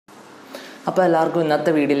അപ്പോൾ എല്ലാവർക്കും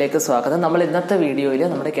ഇന്നത്തെ വീഡിയോയിലേക്ക് സ്വാഗതം. നമ്മൾ ഇന്നത്തെ വീഡിയോയിൽ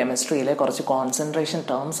നമ്മുടെ കെമിസ്ട്രിയിലെ കുറച്ച് കോൺസെൻട്രേഷൻ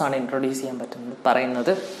ടേംസ് ആണ് ഇൻട്രൊഡ്യൂസ് ചെയ്യാൻ പറയുന്നത്.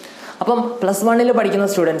 അപ്പം +1 പഠിക്കുന്ന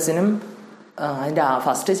സ്റ്റുഡൻസിനും അതിൻ്റെ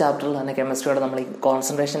ഫസ്റ്റ് ചാപ്റ്ററിൽ തന്നെ കെമിസ്ട്രിയോടെ നമ്മൾ ഈ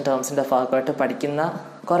കോൺസെൻട്രേഷൻ ടേംസിൻ്റെ ഭാഗമായിട്ട് പഠിക്കുന്ന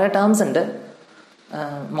കുറേ ടേംസ് ഉണ്ട്.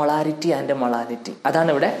 മൊളാരിറ്റി ആൻഡ് മൊളാലിറ്റി, അതാണ്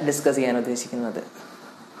ഇവിടെ ഡിസ്കസ് ചെയ്യാൻ ഉദ്ദേശിക്കുന്നത്.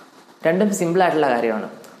 രണ്ടും സിമ്പിളായിട്ടുള്ള കാര്യമാണ്.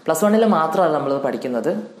 +1 മാത്രമല്ല നമ്മളത്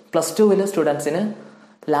പഠിക്കുന്നത്. +2 സ്റ്റുഡൻസിന്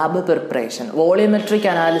ലാബ് പ്രിപ്പറേഷൻ, വോളിയോമെട്രിക്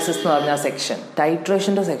അനാലിസിസ് എന്ന് പറഞ്ഞ സെക്ഷൻ,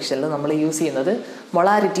 ടൈട്രേഷൻ്റെ സെക്ഷനിൽ നമ്മൾ യൂസ് ചെയ്യുന്നത്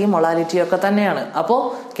മൊളാരിറ്റിയും മൊളാലിറ്റിയും ഒക്കെ തന്നെയാണ്. അപ്പോൾ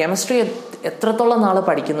കെമിസ്ട്രി എത്രത്തോളം നാൾ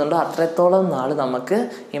പഠിക്കുന്നുണ്ടോ അത്രത്തോളം നാൾ നമുക്ക്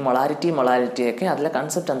ഈ മൊളാരിറ്റിയൊക്കെ അതിലെ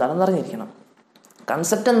കൺസെപ്റ്റ് എന്താണെന്ന് അറിഞ്ഞിരിക്കണം.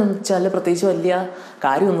 കൺസെപ്റ്റ് എന്ന് വെച്ചാൽ പ്രത്യേകിച്ച് വലിയ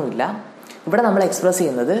കാര്യമൊന്നുമില്ല. ഇവിടെ നമ്മൾ എക്സ്പ്രസ്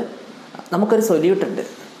ചെയ്യുന്നത് നമുക്കൊരു സൊല്യൂട്ട് ഉണ്ട്.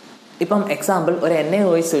 ഇപ്പം എക്സാമ്പിൾ ഒരു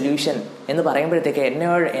NaOH സൊല്യൂഷൻ എന്ന് പറയുമ്പോഴത്തേക്ക്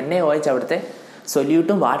NaOH അവിടുത്തെ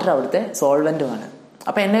സൊല്യൂട്ടും വാട്ടർ അവിടുത്തെ സോൾവെൻറ്റുമാണ്.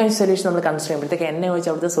 അപ്പം NaOH സൊല്യൂഷൻ നമ്മൾ കൺസിഡർ ചെയ്യുമ്പോഴത്തേക്ക് NaOH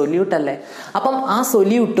അവിടുത്തെ സൊല്യൂട്ട് അല്ലേ. അപ്പം ആ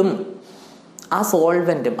സൊല്യൂട്ടും ആ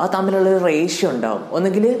സോൾവെൻറ്റും അത് തമ്മിലുള്ളൊരു റേഷ്യോ ഉണ്ടാവും.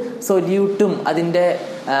 ഒന്നുകിൽ സൊല്യൂട്ടും അതിൻ്റെ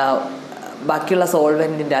ബാക്കിയുള്ള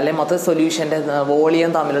സോൾവെൻറ്റിൻ്റെ അല്ലെങ്കിൽ മൊത്തം സൊല്യൂഷൻ്റെ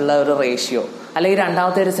വോളിയം തമ്മിലുള്ള ഒരു റേഷ്യോ, അല്ലെങ്കിൽ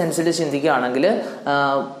രണ്ടാമത്തെ ഒരു സെൻസിൽ ചിന്തിക്കുകയാണെങ്കിൽ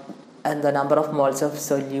number of moles of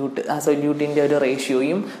solute, ആ സൊല്യൂട്ടിൻ്റെ ഒരു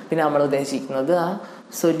റേഷ്യോയും പിന്നെ നമ്മൾ ഉദ്ദേശിക്കുന്നത് ആ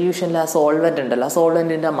സൊല്യൂഷനിൽ ആ സോൾവെൻ്റ് ഉണ്ടല്ലോ, ആ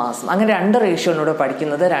സോൾവെൻറ്റിൻ്റെ മാസം. അങ്ങനെ രണ്ട് റേഷ്യോനോട്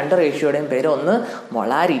പഠിക്കുന്നത്. രണ്ട് റേഷ്യോയുടെയും പേര് ഒന്ന്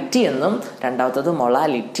മൊളാരിറ്റി എന്നും രണ്ടാമത്തത്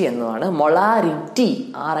മൊളാലിറ്റി എന്നുമാണ്. മൊളാരിറ്റി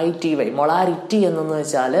RITY, മൊളാരിറ്റി എന്നു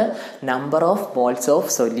വെച്ചാൽ number of moles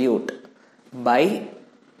of solute by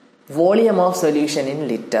volume of solution in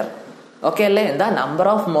litre. Okay അല്ലേ? എന്താ number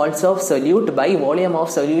of moles of solute by volume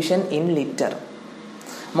of solution in litre.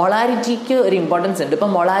 മൊളാരിറ്റിക്ക് ഒരു ഇമ്പോർട്ടൻസ് ഉണ്ട്.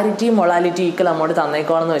 ഇപ്പം മൊളാരിറ്റിയും മൊളാലിറ്റി ഈക്വൽ അങ്ങോട്ട്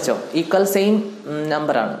തന്നേക്കോളെന്ന് വെച്ചോ, ഈക്വൽ സെയിം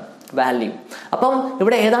നമ്പറാണ് വാല്യൂ. അപ്പം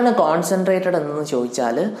ഇവിടെ ഏതാണ് കോൺസെൻട്രേറ്റഡ് എന്ന്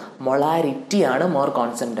ചോദിച്ചാൽ മൊളാരിറ്റിയാണ് മോർ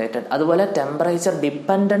കോൺസെൻട്രേറ്റഡ്. അതുപോലെ temperature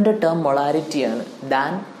dependent term മൊളാരിറ്റിയാണ്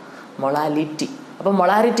than molality. അപ്പം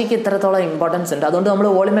മൊളാരിറ്റിക്ക് ഇത്രത്തോളം ഇമ്പോർട്ടൻസ് ഉണ്ട്. അതുകൊണ്ട് നമ്മൾ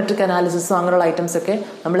വോളിയോമെട്രിക് അനാലിസിസും അങ്ങനെയുള്ള ഐറ്റംസ് ഒക്കെ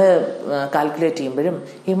നമ്മൾ കാൽക്കുലേറ്റ് ചെയ്യുമ്പോഴും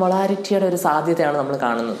ഈ മൊളാരിറ്റിയുടെ ഒരു സാധ്യതയാണ് നമ്മൾ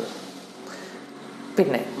കാണുന്നത്.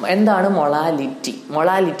 പിന്നെ എന്താണ് മൊളാലിറ്റി?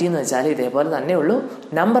 മൊളാലിറ്റി എന്ന് വെച്ചാൽ ഇതേപോലെ തന്നെ ഉള്ളൂ,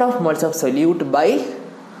 number of moles of solute by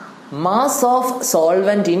mass of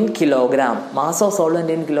solvent in kilogram. Mass of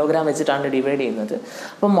solvent in kilogram വെച്ചിട്ടാണ് ഡിവൈഡ് ചെയ്യുന്നത്.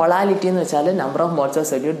 അപ്പം മൊളാലിറ്റി എന്ന് വെച്ചാൽ number of moles of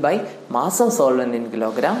solute by mass of solvent in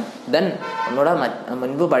kilogram. Then ഒന്നുകൂടെ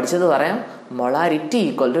മുൻപ് പഠിച്ചത് പറയാം, molarity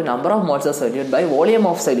equal to number of moles of solute by volume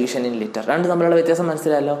of solution in litre. രണ്ട് തമ്മിലുള്ള വ്യത്യാസം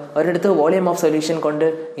മനസ്സിലായല്ലോ. ഒരിടത്ത് വോളിയം ഓഫ് സൊല്യൂഷൻ കൊണ്ട്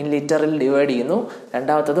ഇൻ ലിറ്ററിൽ ഡിവൈഡ് ചെയ്യുന്നു,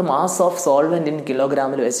 രണ്ടാമത്തത് മാസ് ഓഫ് സോൾവെന്റ് ഇൻ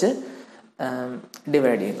കിലോഗ്രാമിൽ വെച്ച്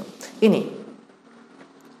ഡിവൈഡ് ചെയ്യുന്നു. ഇനി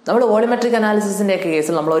നമ്മൾ വോളിയോമെട്രിക് അനാലിസിസിൻ്റെ ഒക്കെ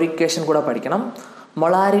കേസിൽ നമ്മൾ ഒരു ഇക്വേഷൻ കൂടെ പഠിക്കണം,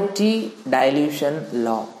 മൊളാരിറ്റി ഡൈല്യൂഷൻ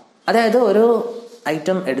ലോ. അതായത് ഒരു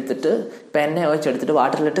ഐറ്റം എടുത്തിട്ട് ഇപ്പം NaOH എടുത്തിട്ട്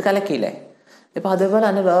വാട്ടറിലിട്ട് കലക്കിയില്ലേ, ഇപ്പം അതേപോലെ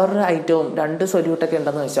തന്നെ വേറൊരു ഐറ്റവും രണ്ട് സൊല്യൂട്ടൊക്കെ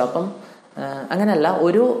ഉണ്ടെന്ന് വെച്ചോ. അപ്പം അങ്ങനെയല്ല,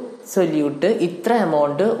 ഒരു സൊല്യൂട്ട് ഇത്ര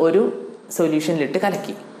എമൗണ്ട് ഒരു സൊല്യൂഷനിലിട്ട്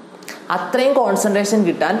കലക്കി, അത്രയും കോൺസെൻട്രേഷൻ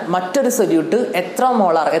കിട്ടാൻ മറ്റൊരു സൊല്യൂട്ട് എത്ര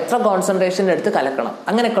കോൺസെൻട്രേഷൻ എടുത്ത് കലക്കണം,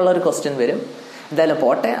 അങ്ങനെയൊക്കെയുള്ള ഒരു ക്വസ്റ്റ്യൻ വരും. എന്തായാലും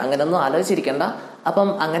പോട്ടെ, അങ്ങനെയൊന്നും ആലോചിച്ചിരിക്കണ്ട. അപ്പം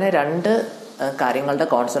അങ്ങനെ രണ്ട് കാര്യങ്ങളുടെ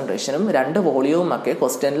കോൺസെൻട്രേഷനും രണ്ട് വോളിയവും ഒക്കെ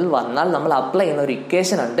ക്വസ്റ്റ്യനിൽ വന്നാൽ നമ്മൾ അപ്ലൈ ചെയ്യുന്ന ഒരു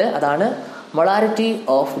ഇക്വേഷൻ ഉണ്ട്. അതാണ് molarity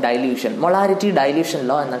of dilution, molarity dilution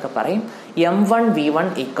law എന്നൊക്കെ പറയും. M1V1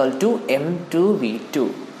 equal to M2V2.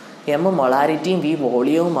 M മൊളാരിറ്റിയും V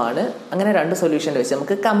വോളിയവുമാണ്. അങ്ങനെ രണ്ട് സൊല്യൂഷൻ വെച്ച്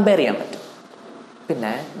നമുക്ക് കമ്പയർ ചെയ്യാൻ പറ്റും.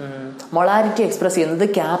 പിന്നെ മൊളാരിറ്റി എക്സ്പ്രസ് ചെയ്യുന്നത്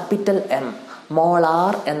ക്യാപിറ്റൽ M,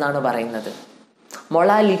 മോളാർ എന്നാണ് പറയുന്നത്.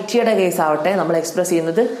 മൊളാലിറ്റിയുടെ കേസ് ആവട്ടെ നമ്മൾ എക്സ്പ്രസ്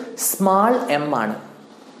ചെയ്യുന്നത് സ്മാൾ m ആണ്,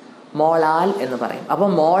 മോളാൽ എന്ന് പറയും.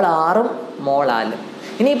 അപ്പം മോളാറും മോളാലും.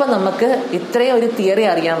 ഇനിയിപ്പം നമുക്ക് ഇത്രയും ഒരു തിയറി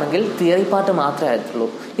അറിയാമെങ്കിൽ തിയറി പാർട്ട് മാത്രമേ ആയിട്ടുള്ളൂ.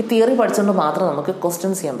 ഈ തിയറി പഠിച്ചുകൊണ്ട് മാത്രം നമുക്ക്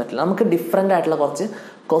ക്വസ്റ്റ്യൻസ് ചെയ്യാൻ പറ്റില്ല. നമുക്ക് ഡിഫറെൻ്റ് ആയിട്ടുള്ള കുറച്ച്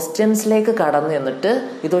ക്വസ്റ്റ്യൻസിലേക്ക് കടന്നു എന്നിട്ട്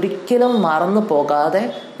ഇതൊരിക്കലും മറന്നു പോകാതെ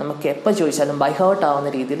നമുക്ക് എപ്പോൾ ചോദിച്ചാലും ബൈ ഹാർട്ട് ആവുന്ന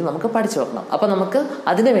രീതിയിൽ നമുക്ക് പഠിച്ചു വെക്കണം. അപ്പം നമുക്ക്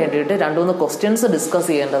അതിന് വേണ്ടിയിട്ട് 2-3 ക്വസ്റ്റ്യൻസ് ഡിസ്കസ്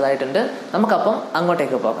ചെയ്യേണ്ടതായിട്ടുണ്ട്. നമുക്കപ്പം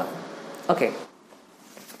അങ്ങോട്ടേക്ക് പോകാം. ഓക്കെ,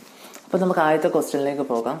 അപ്പോൾ നമുക്ക് ആദ്യത്തെ ക്വസ്റ്റ്യനിലേക്ക്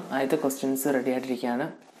പോകാം. ആദ്യത്തെ ക്വസ്റ്റ്യൻസ് റെഡി ആയിട്ടിരിക്കുകയാണ്.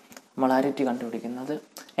 മൊളാരിറ്റി കണ്ടുപിടിക്കുന്നത്.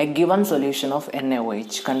 A given solution of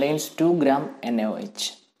NaOH contains 2 gram NaOH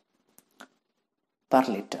per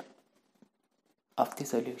liter of the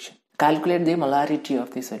solution. Calculate the molarity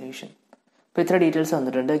of the solution. ഇപ്പോൾ ഇത്ര ഡീറ്റെയിൽസ്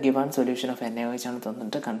തന്നിട്ടുണ്ട്. ഗിവൺ സൊല്യൂഷൻ ഓഫ് NaOH ആണ്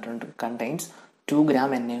തന്നിട്ടുണ്ട്. കണ്ടെയ്ൻസ് 2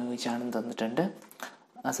 gram NaOH ആണെന്ന് തന്നിട്ടുണ്ട്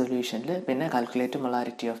ആ സൊല്യൂഷനിൽ. പിന്നെ calculate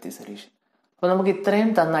molarity of the solution. അപ്പോൾ നമുക്ക്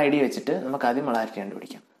ഇത്രയും തന്ന ഐഡിയ വെച്ചിട്ട് നമുക്ക് ആദ്യം മൊളാരിറ്റി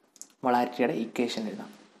കണ്ടുപിടിക്കാം. മൊളാരിറ്റിയുടെ ഇക്വേഷൻ എഴുതാം.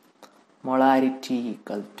 Molarity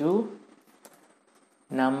equal to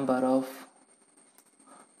number of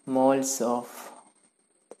moles of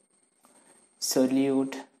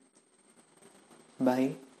solute by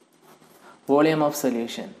volume of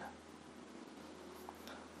solution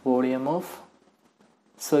volume of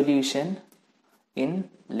solution in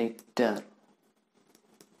litre.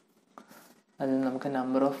 അതിൽ നമുക്ക്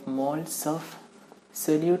number of moles of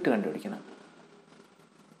solute കണ്ടുപിടിക്കണം.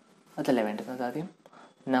 അതല്ലേ വേണ്ടുന്നത് ആദ്യം.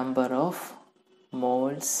 Number of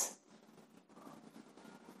moles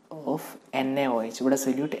of NaOH. ഇവിടെ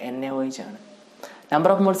സൊല്യൂട്ട് NaOH ആണ്. നമ്പർ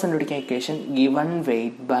ഓഫ് മോൾസ് കണ്ടുപിടിക്കാൻ equation given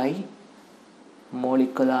weight by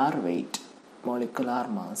molecular weight, molecular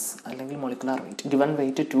mass അല്ലെങ്കിൽ molecular weight. Given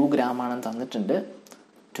weight 2 gram ആണെന്ന് തന്നിട്ടുണ്ട്.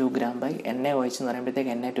 2 gram ബൈ NaOH എന്ന്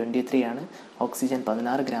പറയുമ്പോഴത്തേക്ക് Na 23 ആണ്, ഓക്സിജൻ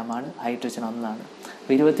 16 gram ആണ്, ഹൈഡ്രജൻ 1 ആണ്.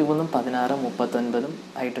 23ഉം 16ഉം 39ഉം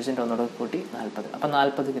ഹൈഡ്രജൻ്റെ ഒന്നുകൂടെ കൂട്ടി 40. അപ്പം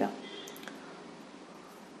 40 gram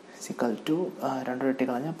സിക്കൽ ടു 2 വെട്ടി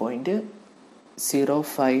കളഞ്ഞ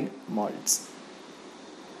 0.05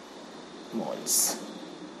 മോൾസ്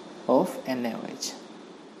ഓഫ് NaOH.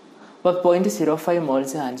 അപ്പോൾ 0.05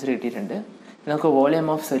 മോൾസ് ആൻസർ കിട്ടിയിട്ടുണ്ട്. നമുക്ക് വോളിയം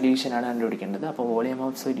ഓഫ് സൊല്യൂഷൻ ആണ് കണ്ടുപിടിക്കേണ്ടത്. അപ്പോൾ വോളിയം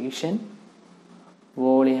ഓഫ് സൊല്യൂഷൻ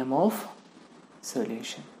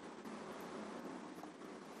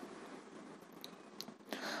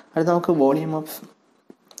അത് നമുക്ക് വോളിയം ഓഫ്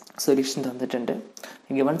സൊല്യൂഷൻ തന്നിട്ടുണ്ട്.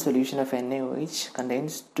 Given solution of NaOH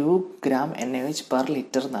contains 2 gram NaOH per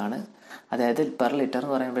litre എന്നാണ്. അതായത് പെർ ലിറ്റർ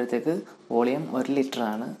എന്ന് പറയുമ്പോഴത്തേക്ക് വോളിയം 1 ലിറ്റർ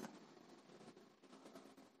ആണ്.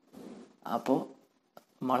 അപ്പോൾ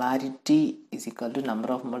molarity is equal to number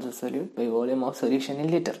of moles of solute by volume of solution in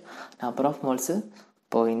liter. Number of moles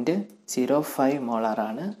 0.05 molar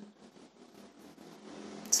ആണ്.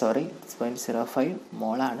 0.05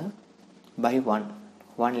 mol ആണ് by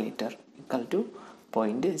 1 liter equal to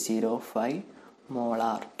 0.05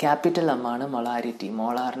 molar. Capital M ആണ് molarity,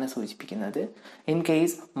 മോളാറിനെ സൂചിപ്പിക്കുന്നത്. In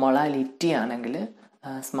case molality ആണെങ്കിൽ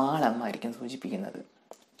small M ആയിരിക്കും സൂചിപ്പിക്കുന്നത്.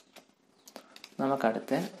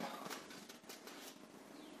 നമുക്കടുത്ത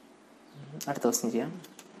question ചെയ്യാം.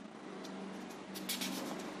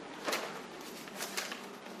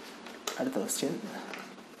 അടുത്ത question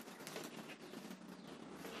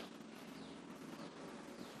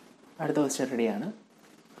റെഡിയാണ്.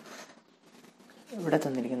 ഇവിടെ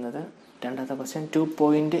തന്നിരിക്കുന്നത് രണ്ടാമത്തെ ക്വസ്റ്റ്യൻ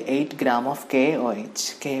 2.8 gram ഓഫ്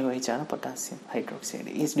KOH ആണ് potassium hydroxide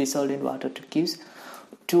is dissolved in water to gives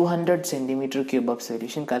 200 cm³ of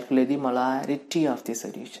solution. Calculate the molarity of the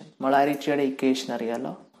solution. മൊളാരിറ്റിയുടെ equation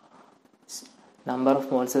അറിയാലോ, number of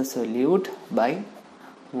moles of solute by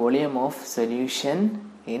volume of solution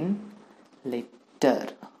in litre.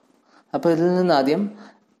 അപ്പോൾ ഇതിൽ നിന്ന് ആദ്യം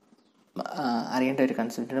അറിയേണ്ട ഒരു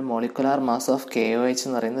concept, molecular mass of KOH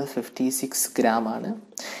എന്ന് പറയുന്നത് 56 gram ആണ്.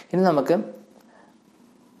 ഇനി നമുക്ക്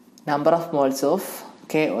number of moles of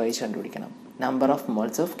KOH കണ്ടുപിടിക്കണം. Number of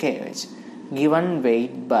moles of KOH given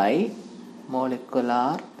weight by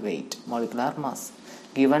molecular mass.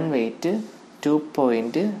 Given weight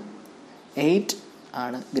 2.8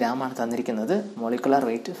 ആണ്, ഗ്രാമാണ് തന്നിരിക്കുന്നത്. മോളിക്കുലാർ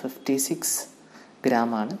വെയ്റ്റ് 56 gram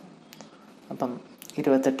ആണ്. അപ്പം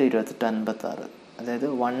 28, 56, അതായത്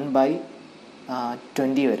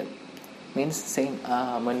 1/20 വരും. മീൻസ് സെയിം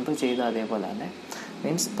മുൻപ് ചെയ്ത അതേപോലെ തന്നെ.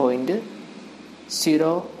 Means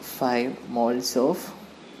 0.05 moles of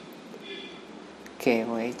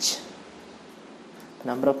KOH.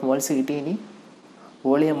 Number of moles കിട്ടി. ഇനി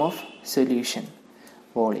വോളിയം ഓഫ് സൊല്യൂഷൻ,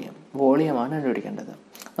 വോളിയമാണ് കണ്ടുപിടിക്കേണ്ടത്.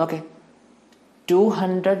 Okay,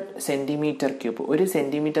 200 cm³. 1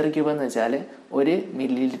 cm³ എന്ന് വെച്ചാൽ 1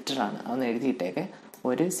 ml ആണ്. അതൊന്ന് എഴുതിയിട്ടേക്കെ.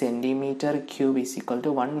 1 cm³ is equal to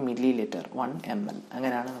 1 ml, 1 ml.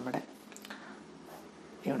 അങ്ങനെയാണ് നമ്മുടെ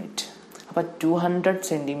യൂണിറ്റ്. അപ്പോൾ 200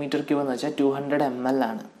 cm³ എന്ന് വെച്ചാൽ 200 ml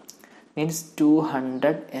ആണ്. Means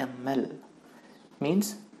 200 ml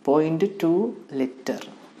means 0.2 litre.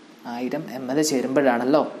 1000 ml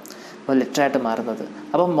ചേരുമ്പോഴാണല്ലോ അപ്പോൾ ലിറ്റർ ആയിട്ട് മാറുന്നത്.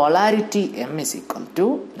 അപ്പോൾ molarity M is equal to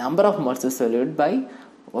number of moles solute by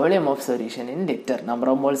volume of solution in litre. Number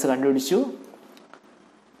of moles കണ്ടുപിടിച്ചു.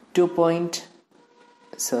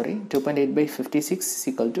 2.8 by 56 is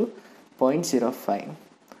equal to 0.05.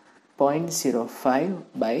 0.05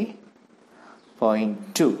 by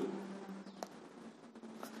 0.2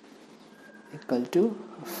 equal to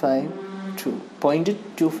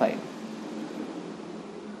 0.25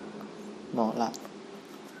 molar.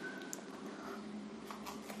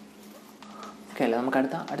 Okay അല്ലേ? നമുക്ക്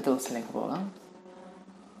അടുത്ത ക്വസ്റ്റ്യനിലേക്ക് പോകാം.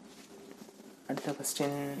 അടുത്ത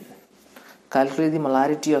question, calculate the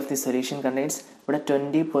molarity of the solution contains. ഇവിടെ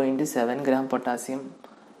 20.7 gram potassium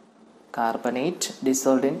carbonate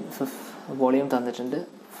dissolved in volume തന്നിട്ടുണ്ട്.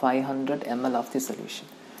 500 ml of the solution.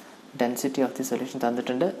 Density of the solution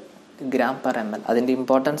തന്നിട്ടുണ്ട് g/ml. അതിൻ്റെ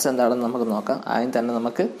ഇമ്പോർട്ടൻസ് എന്താണെന്ന് നമുക്ക് നോക്കാം. ആദ്യം തന്നെ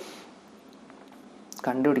നമുക്ക്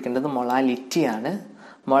കണ്ടുപിടിക്കേണ്ടത് മൊളാലിറ്റിയാണ്.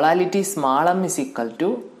 Molality small m is equal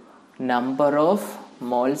to number of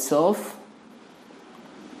moles of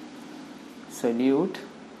solute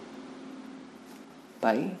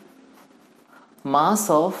by mass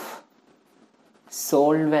of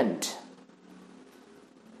solvent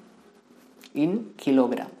in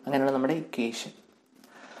kilogram. അങ്ങനെയാണ് നമ്മുടെ ഇക്വേഷൻ.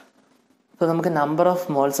 അപ്പോൾ നമുക്ക് number of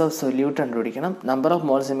moles of solute കണ്ടുപിടിക്കണം. Number of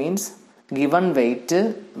moles means given wait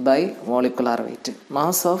by molecular weight.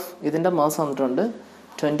 Mass of ഇതിൻ്റെ mass വന്നിട്ടുണ്ട്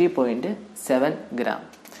 20.7 gram.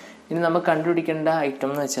 ഇനി നമുക്ക് കണ്ടുപിടിക്കേണ്ട item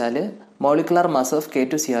എന്ന് വെച്ചാൽ molecular mass of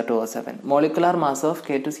K2Cr2O7. Molecular mass of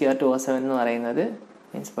K2Cr2O7 എന്ന് പറയുന്നത്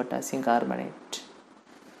മീൻസ് പൊട്ടാസ്യം കാർബണേറ്റ്.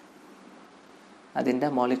 അതിൻ്റെ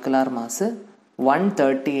molecular mass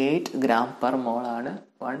 138 gram per mole ആണ്.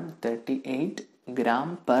 138 ഗ്രാം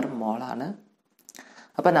പെർ മോൾ ആണ്.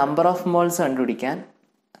 അപ്പോൾ നമ്പർ ഓഫ് മോൾസ് കണ്ടുപിടിക്കാൻ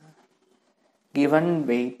given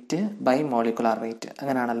wait by molecular weight,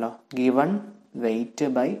 അങ്ങനെയാണല്ലോ, given wait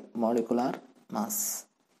by molecular mass.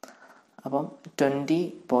 അപ്പം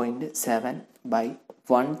 20.7 by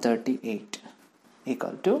 138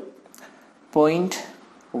 equal to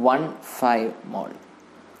 0.15 മോൾ.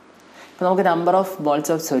 ഇപ്പോൾ നമുക്ക് number of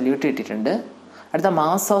moles of solute കിട്ടിയിട്ടുണ്ട്. അടുത്ത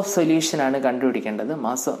മാസ് ഓഫ് സൊല്യൂഷനാണ് കണ്ടുപിടിക്കേണ്ടത്.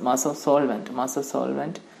 Mass of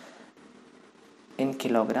solvent in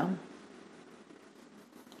kilogram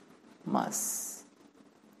mass.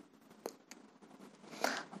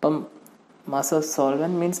 അപ്പം mass of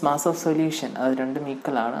solvent means mass of solution, അത് രണ്ടും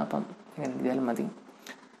ഈക്വൽ ആണ്. അപ്പം ഇങ്ങനെ എഴുതിയാലും മതി.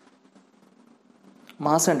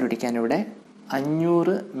 മാസ് കണ്ടുപിടിക്കാൻ ഇവിടെ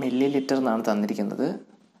 500 ml എന്നാണ് തന്നിരിക്കുന്നത്.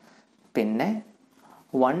 പിന്നെ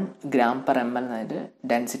 1 gram per ml എന്നതിൻ്റെ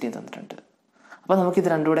ഡെൻസിറ്റി തന്നിട്ടുണ്ട്. അപ്പോൾ നമുക്കിത്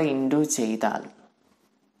രണ്ടും കൂടെ ഇൻറ്റു ചെയ്താൽ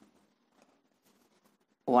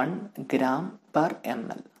 1 gram per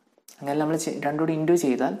ml, അങ്ങനെ നമ്മൾ രണ്ടും കൂടി ഇൻറ്റു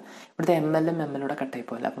ചെയ്താൽ ഇവിടുത്തെ MLഉം MLൂടെ കട്ടായി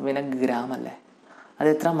പോകില്ല. അപ്പം പിന്നെ ഗ്രാം അല്ലേ, അത്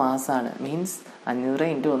എത്ര മാസാണ് മീൻസ് 500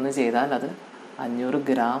 × 1 ചെയ്താൽ അത് 500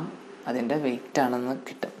 ഗ്രാം അതിൻ്റെ വെയിറ്റ് ആണെന്ന്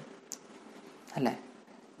കിട്ടും അല്ലേ.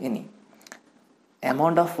 ഇനി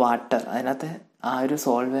എമൗണ്ട് ഓഫ് വാട്ടർ, അതിനകത്ത് ആ ഒരു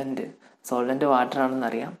സോൾവെൻറ്റ് വാട്ടർ ആണെന്ന്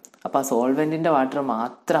അറിയാം. അപ്പോൾ ആ സോൾവെൻറ്റിൻ്റെ വാട്ടർ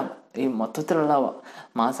മാത്രം ഈ മൊത്തത്തിലുള്ള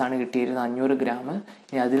മാസാണ് കിട്ടിയിരുന്നത് 500 ഗ്രാം.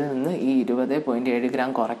 ഇനി അതിൽ നിന്ന് ഈ 20.7 ഗ്രാം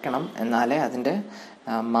കുറയ്ക്കണം, എന്നാലേ അതിൻ്റെ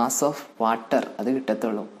മാസ് ഓഫ് വാട്ടർ അത്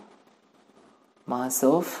കിട്ടത്തുള്ളൂ. മാസ്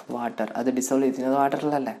ഓഫ് വാട്ടർ അത് ഡിസോൾവ് ചെയ്തിരുന്നത്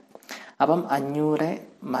വാട്ടറിലല്ലേ. അപ്പം 500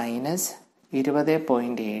 മൈനസ്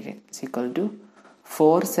 20.7 ഈക്വൽ ടു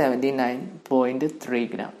 479.3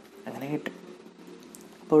 ഗ്രാം അങ്ങനെ കിട്ടും.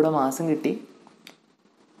 അപ്പോൾ ഇവിടെ മാസും കിട്ടി,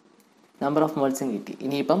 നമ്പർ ഓഫ് മോൾസും കിട്ടി.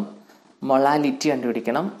 ഇനിയിപ്പം മൊളാലിറ്റി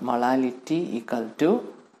കണ്ടുപിടിക്കണം. Molality equal to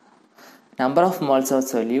number of moles of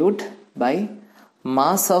solute by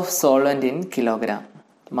mass of solvent in kilogram.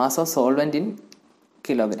 Mass of solvent in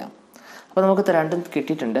kilogram. അപ്പോൾ നമുക്ക് രണ്ടും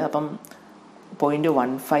കിട്ടിയിട്ടുണ്ട്. അപ്പം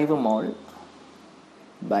 0.15 മോൾ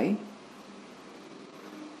by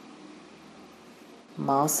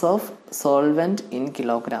mass of solvent in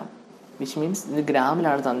kilogram, which means ഇത്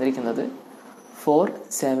ഗ്രാമിലാണ് തന്നിരിക്കുന്നത്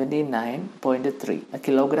 479.3.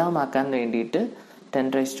 കിലോഗ്രാം ആക്കാൻ വേണ്ടിയിട്ട്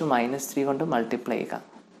 10⁻³ കൊണ്ട് മൾട്ടിപ്ലൈ ചെയ്യുക.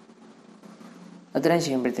 അത്രയും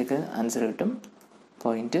ചെയ്യുമ്പോഴത്തേക്ക് ആൻസർ കിട്ടും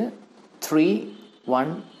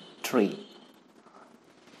 0.313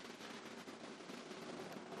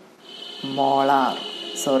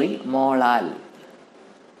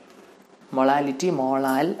 മൊളാലിറ്റി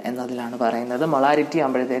മോളാൽ എന്നതിലാണ് പറയുന്നത്. മൊളാലിറ്റി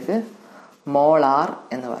ആകുമ്പോഴത്തേക്ക് മോളാർ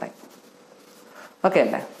എന്ന് പറയും. ഓക്കെ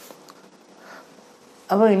അല്ലേ.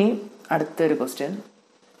 അപ്പോൾ ഇനി അടുത്തൊരു ക്വസ്റ്റ്യൻ,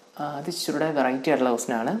 അത് ഇച്ചിരുടെ വെറൈറ്റി ആയിട്ടുള്ള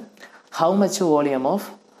ക്വസ്റ്റ്യൻ ആണ്. How much volume of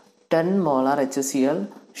 10 molar HCl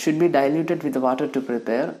should be diluted with water to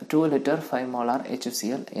prepare 2 liter 5 molar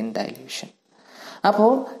HCl in dilution.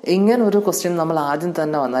 അപ്പോൾ ഇങ്ങനെ ഒരു ക്വസ്റ്റ്യൻ നമ്മൾ ആദ്യം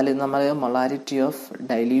തന്നെ വന്നാൽ നമ്മൾ മൊളാരിറ്റി ഓഫ്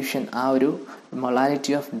ഡൈല്യൂഷൻ, ആ ഒരു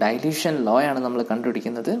മൊളാരിറ്റി ഓഫ് ഡൈല്യൂഷൻ ലോ ആണ് നമ്മൾ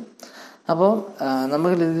കണ്ടുപിടിക്കുന്നത്. അപ്പോൾ നമ്മൾ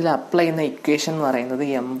ഇതിൽ അപ്ലൈ ചെയ്യുന്ന ഇക്വേഷൻ എന്ന് പറയുന്നത്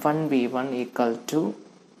M1V1 ഈക്വൽ ടു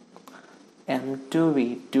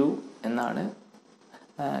M2V2 എന്നാണ്.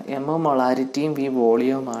 M മൊളാരിറ്റിയും V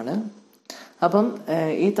വോളിയവുമാണ്. അപ്പം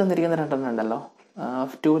ഈ തന്നിരിക്കുന്ന രണ്ടെണ്ണം ഉണ്ടല്ലോ,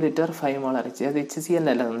 2 liter 5 molar അത് HCl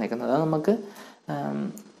അല്ല തന്നിരിക്കുന്നത്, അത് നമുക്ക്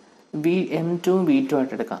M2 V2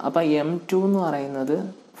 ആയിട്ട് എടുക്കാം. അപ്പം M2 എന്ന് പറയുന്നത്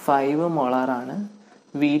 5 molar ആണ്,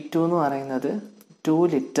 V2 എന്ന് പറയുന്നത് 2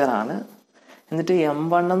 liter ആണ്. എന്നിട്ട്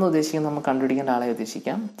M1 എന്ന് ഉദ്ദേശിക്കുന്നത് നമുക്ക് കണ്ടുപിടിക്കേണ്ട ആളെ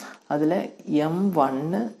ഉദ്ദേശിക്കാം. അതിൽ M1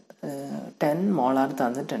 10 molar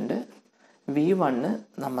തന്നിട്ടുണ്ട്, V1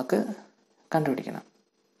 നമുക്ക് കണ്ടുപിടിക്കണം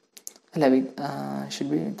അല്ല.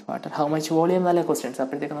 Should be water how much volume നല്ല ക്വസ്റ്റ്യൻസ്,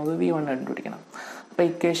 അപ്പോഴത്തേക്ക് നമുക്ക് V1 കണ്ടുപിടിക്കണം. അപ്പോൾ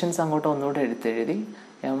ഇക്വേഷൻസ് അങ്ങോട്ട് ഒന്നുകൂടെ എടുത്തെഴുതി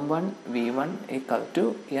M1 V1 equal to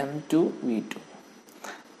M2 V2.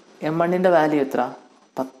 M1ൻ്റെ value എത്ര?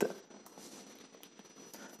 10.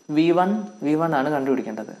 V1 ആണ്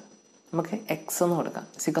കണ്ടുപിടിക്കേണ്ടത്. നമുക്ക് X എന്ന് കൊടുക്കാം.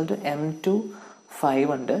 ഈക്വൽ ടു M2 5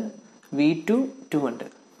 ഉണ്ട്, V2 2 ഉണ്ട്.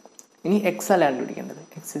 ഇനി X അല്ല കണ്ടുപിടിക്കേണ്ടത്.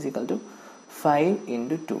 X equal to 5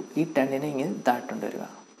 into 2. ഈ 10നെ ഇങ്ങനെ താഴ്ത്തുകൊണ്ട് വരിക.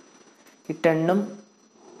 ഈ 10ഉം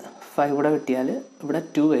 5 കൂടെ കിട്ടിയാൽ ഇവിടെ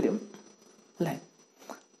 2 വരും അല്ലേ.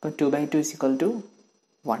 അപ്പം 2/2 is equal to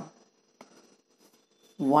 1.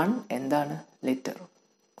 1 എന്താണ്? ലിറ്റർ.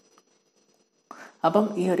 അപ്പം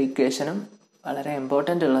ഈ ഒരു ഇക്വേഷനും വളരെ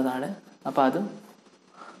ഇമ്പോർട്ടൻ്റ് ഉള്ളതാണ്. അപ്പോൾ അതും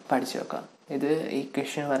പഠിച്ചു വെക്കാം. ഇത്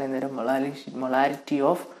ഇക്വേഷൻ പറയുന്നൊരു മൊളാരിറ്റി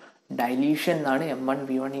ഓഫ് ഡൈല്യൂഷൻ എന്നാണ്.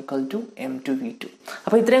 M1V1 = M2V2.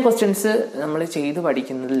 അപ്പോൾ ഇത്രയും ക്വസ്റ്റ്യൻസ് നമ്മൾ ചെയ്ത്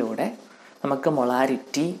പഠിക്കുന്നതിലൂടെ നമുക്ക്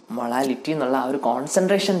മൊളാരിറ്റി എന്നുള്ള ആ ഒരു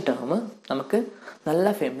കോൺസെൻട്രേഷൻ ടേം നമുക്ക് നല്ല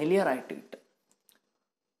ഫെമിലിയർ ആയിട്ട് കിട്ടും.